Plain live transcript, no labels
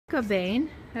Cobain,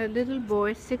 a little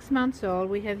boy, 6 months old.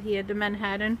 We have here the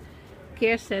Manhattan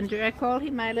Care Center. I call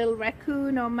him my little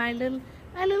raccoon or my little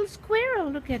squirrel.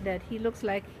 Look at that. He looks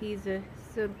like he's a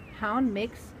hound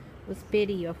mix with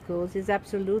pity, of course. He's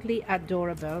absolutely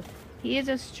adorable. He is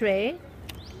a stray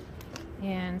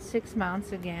and 6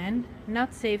 months again.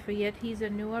 Not safer yet. He's a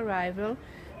new arrival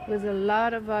with a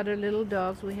lot of other little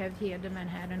dogs we have here at the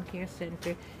Manhattan Care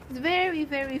Center. He's very,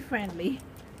 very friendly.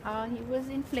 He was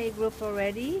in playgroup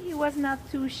already. He was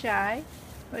not too shy,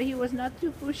 but he was not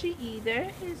too pushy either.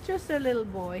 He's just a little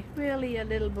boy, really a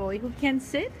little boy who can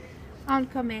sit on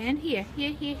command. Here.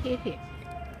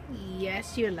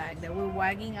 Yes, you like that. We're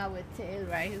wagging our tail,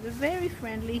 right? He's a very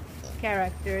friendly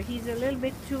character. He's a little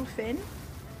bit too thin.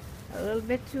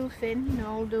 You know,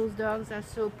 all those dogs are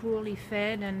so poorly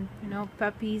fed, and you know,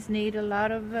 puppies need a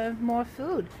lot of more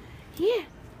food. Here,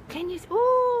 can you?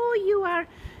 Oh, you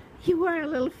are a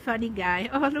little funny guy.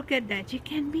 Oh, look at that. You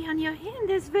can be on your hand.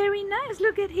 That's very nice.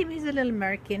 Look at him. He's a little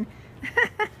merkin.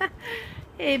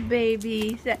 Hey,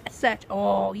 baby.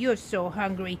 Oh, you're so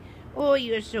hungry. Oh,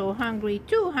 you're so hungry.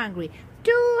 Too hungry.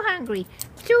 Too hungry.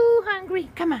 Too hungry.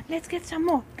 Come on, let's get some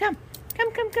more. Come.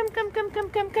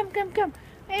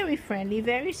 Very friendly,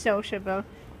 very sociable,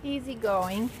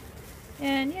 easygoing.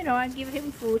 And, you know, I give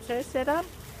him food. So I said, oh,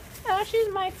 she's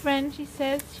my friend. She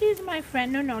says, she's my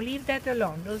friend. No, leave that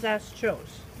alone. Those are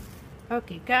straws.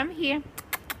 Okay, come here.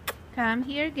 Come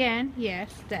here again. Yes,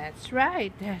 that's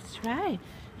right.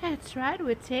 That's right,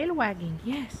 with tail wagging.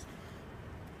 Yes.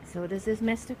 So this is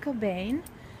Mr. Cobain,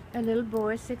 a little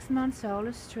boy, 6 months old,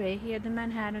 a stray here at the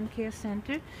Manhattan Care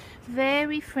Center.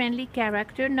 Very friendly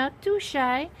character, not too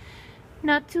shy,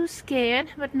 not too scared,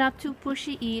 but not too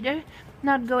pushy either.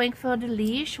 Not going for the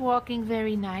leash, walking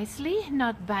very nicely,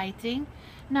 not biting,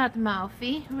 not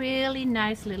mouthy. Really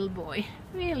nice little boy.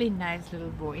 Really nice little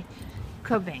boy.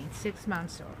 Cobain, 6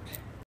 months old.